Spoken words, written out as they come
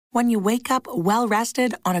When you wake up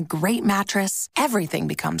well-rested on a great mattress, everything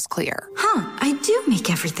becomes clear. I do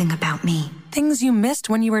make everything about me. Things you missed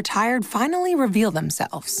when you were tired finally reveal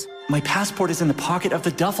themselves. My passport is in the pocket of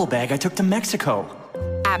the duffel bag I took to Mexico.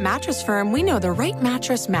 At Mattress Firm, we know the right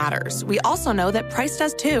mattress matters. We also know that price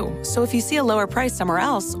does too. So if you see a lower price somewhere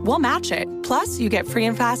else, we'll match it. Plus, you get free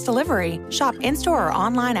and fast delivery. Shop in-store or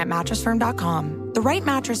online at mattressfirm.com. The right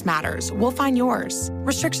mattress matters. We'll find yours.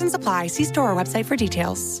 Restrictions apply. See store or website for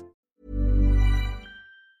details.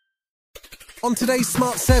 On today's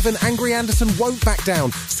Smart 7, Angry Anderson won't back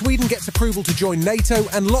down. Sweden gets approval to join NATO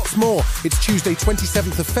and lots more. It's Tuesday,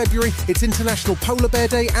 27th of February. It's International Polar Bear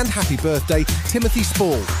Day and happy birthday, Timothy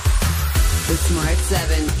Spall. The Smart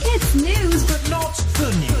 7. It's news, but not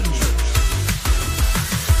the news.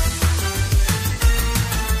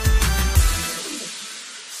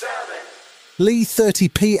 Lee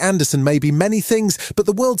 30p Anderson may be many things, but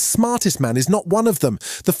the world's smartest man is not one of them.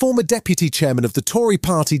 The former deputy chairman of the Tory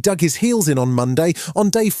party dug his heels in on Monday,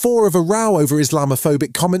 on day 4 of a row over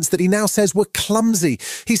Islamophobic comments that he now says were clumsy.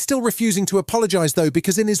 He's still refusing to apologise though,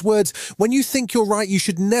 because in his words, when you think you're right, you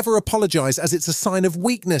should never apologise as it's a sign of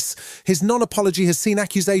weakness. His non-apology has seen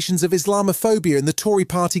accusations of Islamophobia in the Tory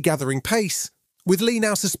party gathering pace. With Lee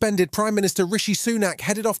now suspended, Prime Minister Rishi Sunak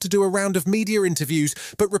headed off to do a round of media interviews,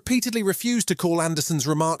 but repeatedly refused to call Anderson's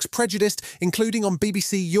remarks prejudiced, including on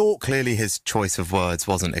BBC York. Clearly his choice of words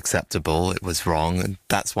wasn't acceptable, it was wrong, and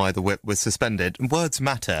that's why the whip was suspended. Words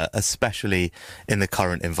matter, especially in the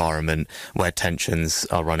current environment where tensions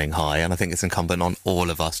are running high, and I think it's incumbent on all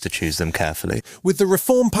of us to choose them carefully. With the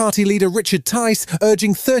Reform Party leader Richard Tice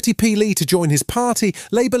urging 30p Lee to join his party,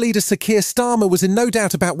 Labour leader Sir Keir Starmer was in no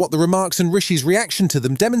doubt about what the remarks and Rishi's reaction to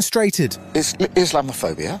them demonstrated. It's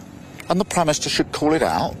Islamophobia, and the Prime Minister should call it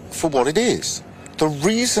out for what it is. The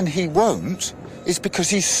reason he won't is because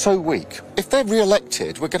he's so weak. If they're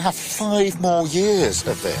re-elected, we're going to have 5 more years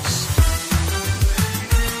of this.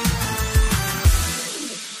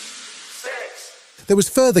 There was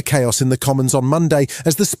further chaos in the Commons on Monday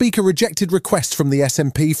as the Speaker rejected requests from the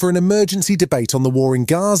SNP for an emergency debate on the war in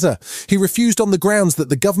Gaza. He refused on the grounds that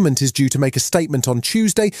the government is due to make a statement on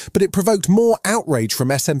Tuesday, but it provoked more outrage from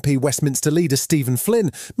SNP Westminster leader Stephen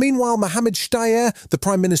Flynn. Meanwhile, Mohammed Shtayyeh, the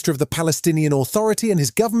Prime Minister of the Palestinian Authority, and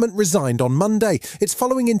his government resigned on Monday. It's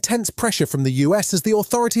following intense pressure from the US as the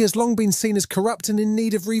authority has long been seen as corrupt and in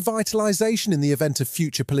need of revitalisation in the event of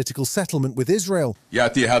future political settlement with Israel.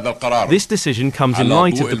 This decision comes in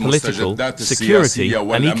light of the political, security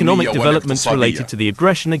and economic developments related to the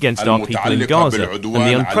aggression against our people in Gaza and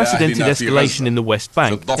the unprecedented escalation in the West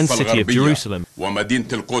Bank and city of Jerusalem.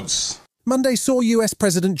 Monday saw US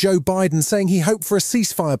President Joe Biden saying he hoped for a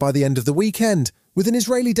ceasefire by the end of the weekend. With an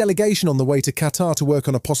Israeli delegation on the way to Qatar to work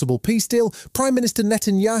on a possible peace deal, Prime Minister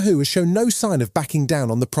Netanyahu has shown no sign of backing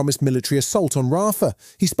down on the promised military assault on Rafah.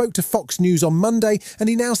 He spoke to Fox News on Monday, and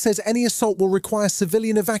he now says any assault will require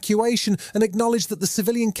civilian evacuation and acknowledged that the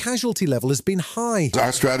civilian casualty level has been high.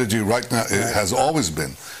 Our strategy right now has always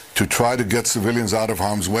been to try to get civilians out of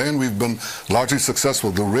harm's way, and we've been largely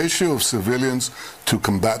successful. The ratio of civilians to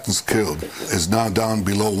combatants killed is now down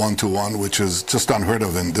below 1-to-1, which is just unheard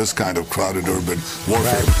of in this kind of crowded urban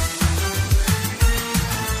warfare.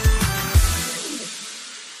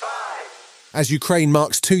 As Ukraine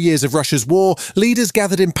marks 2 years of Russia's war, leaders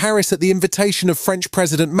gathered in Paris at the invitation of French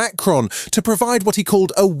President Macron to provide what he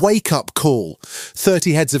called a wake-up call.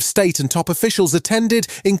 30 heads of state and top officials attended,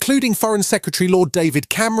 including Foreign Secretary Lord David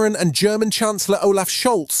Cameron and German Chancellor Olaf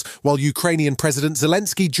Scholz, while Ukrainian President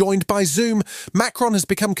Zelensky joined by Zoom. Macron has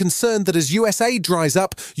become concerned that as US aid dries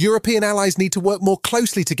up, European allies need to work more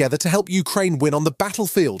closely together to help Ukraine win on the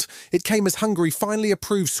battlefield. It came as Hungary finally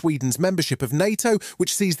approved Sweden's membership of NATO,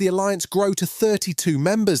 which sees the alliance grow to 32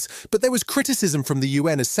 members. But there was criticism from the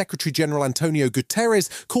UN as Secretary-General Antonio Guterres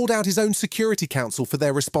called out his own Security Council for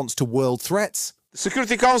their response to world threats. The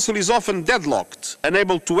Security Council is often deadlocked,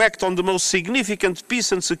 unable to act on the most significant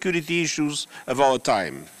peace and security issues of our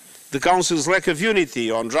time. The Council's lack of unity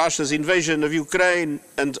on Russia's invasion of Ukraine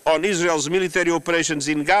and on Israel's military operations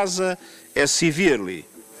in Gaza has severely,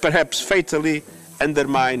 perhaps fatally,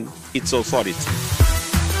 undermined its authority.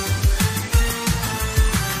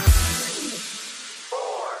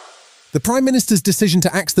 The Prime Minister's decision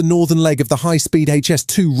to axe the northern leg of the high-speed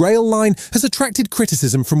HS2 rail line has attracted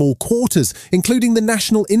criticism from all quarters, including the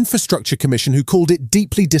National Infrastructure Commission, who called it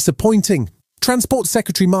deeply disappointing. Transport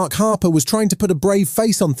Secretary Mark Harper was trying to put a brave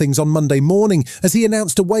face on things on Monday morning as he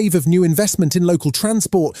announced a wave of new investment in local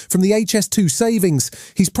transport from the HS2 savings.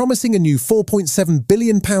 He's promising a new £4.7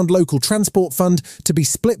 billion local transport fund to be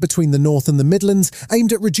split between the North and the Midlands,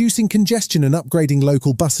 aimed at reducing congestion and upgrading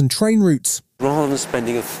local bus and train routes. Rather than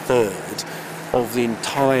spending a third of the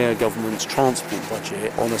entire government's transport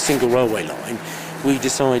budget on a single railway line, we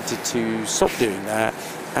decided to stop doing that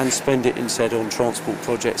and spend it instead on transport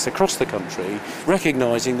projects across the country,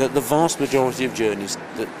 recognising that the vast majority of journeys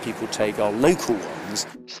that people take are local ones.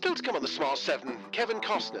 Still to come on the Smart 7, Kevin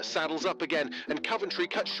Costner saddles up again and Coventry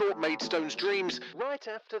cuts short Maidstone's dreams right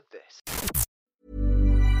after this.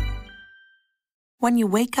 When you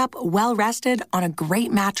wake up well-rested on a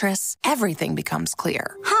great mattress, everything becomes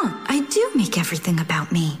clear. I do make everything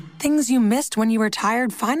about me. Things you missed when you were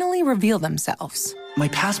tired finally reveal themselves. My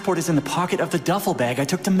passport is in the pocket of the duffel bag I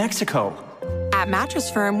took to Mexico. At Mattress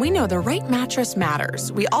Firm, we know the right mattress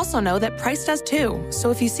matters. We also know that price does too.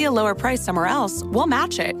 So if you see a lower price somewhere else, we'll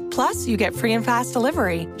match it. Plus, you get free and fast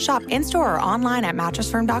delivery. Shop in-store or online at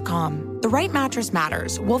mattressfirm.com. The right mattress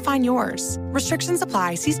matters. We'll find yours. Restrictions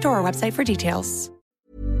apply. See store or website for details.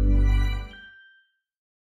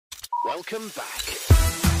 Welcome back.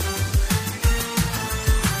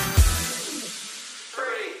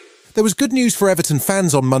 There was good news for Everton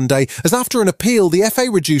fans on Monday, as after an appeal, the FA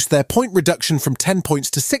reduced their point reduction from 10 points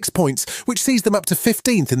to 6 points, which sees them up to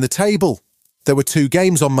 15th in the table. There were 2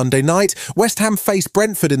 games on Monday night. West Ham faced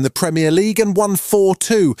Brentford in the Premier League and won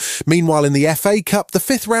 4-2. Meanwhile, in the FA Cup, the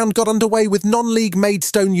 5th round got underway with non-league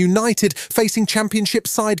Maidstone United facing Championship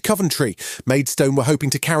side Coventry. Maidstone were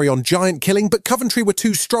hoping to carry on giant killing, but Coventry were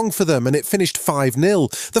too strong for them and it finished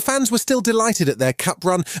 5-0. The fans were still delighted at their cup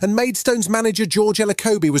run, and Maidstone's manager George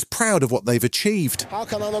Elokobi was proud of what they've achieved. How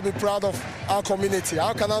can I not be proud of our community?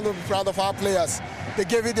 How can I not be proud of our players? They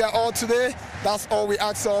gave it their all today. That's all we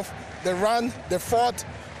ask of. They ran, they fought,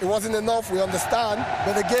 it wasn't enough, we understand.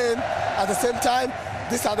 But again, at the same time,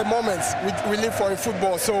 these are the moments we live for in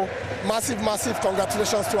football. So massive, massive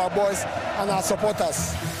congratulations to our boys and our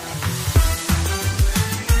supporters.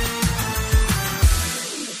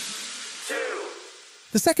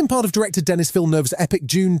 The second part of director Denis Villeneuve's epic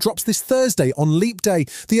Dune drops this Thursday on Leap Day.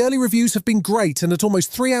 The early reviews have been great, and at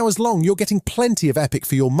almost 3 hours long, you're getting plenty of epic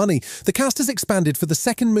for your money. The cast has expanded for the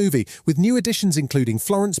second movie, with new additions including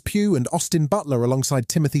Florence Pugh and Austin Butler alongside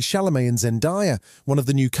Timothée Chalamet and Zendaya. One of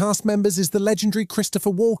the new cast members is the legendary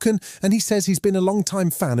Christopher Walken, and he says he's been a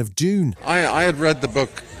long-time fan of Dune. I had read the book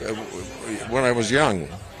when I was young.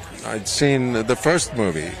 I'd seen the first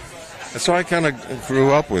movie, so I kind of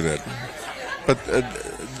grew up with it. But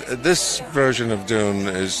this version of Dune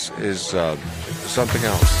is something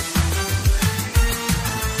else.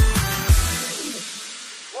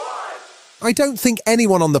 I don't think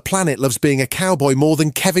anyone on the planet loves being a cowboy more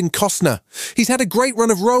than Kevin Costner. He's had a great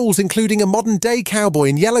run of roles, including a modern-day cowboy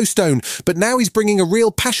in Yellowstone, but now he's bringing a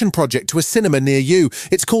real passion project to a cinema near you.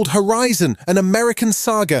 It's called Horizon, an American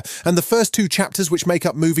saga, and the first 2 chapters, which make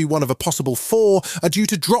up movie 1 of a possible 4, are due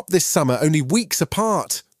to drop this summer, only weeks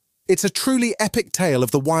apart. It's a truly epic tale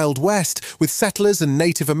of the Wild West, with settlers and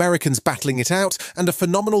Native Americans battling it out, and a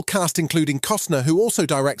phenomenal cast including Costner, who also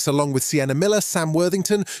directs along with Sienna Miller, Sam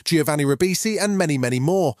Worthington, Giovanni Ribisi, and many, many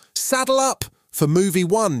more. Saddle up for Movie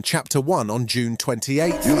 1, Chapter 1 on June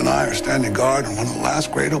 28th. You and I are standing guard in one of the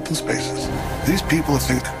last great open spaces. These people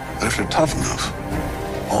think that if they're tough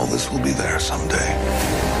enough, all this will be there someday.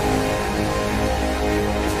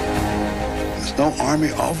 There's no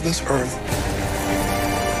army of this earth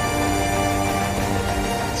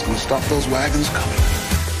going to stop those wagons coming.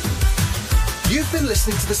 You've been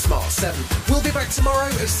listening to The Smart 7. We'll be back tomorrow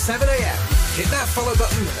at 7 a.m. Hit that follow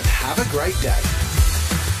button and have a great day.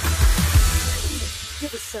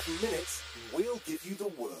 Give us 7 minutes and we'll give you the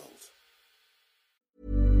world.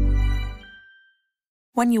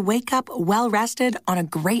 When you wake up well-rested on a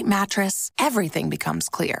great mattress, everything becomes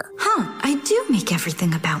clear. I do make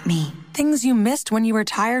everything about me. Things you missed when you were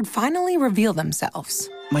tired finally reveal themselves.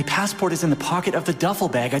 My passport is in the pocket of the duffel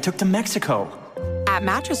bag I took to Mexico. At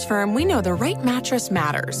Mattress Firm, we know the right mattress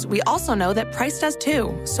matters. We also know that price does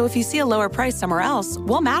too. So if you see a lower price somewhere else,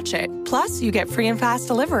 we'll match it. Plus, you get free and fast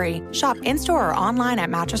delivery. Shop in-store or online at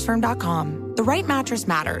mattressfirm.com. The right mattress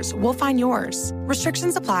matters. We'll find yours.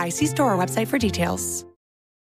 Restrictions apply. See store or website for details.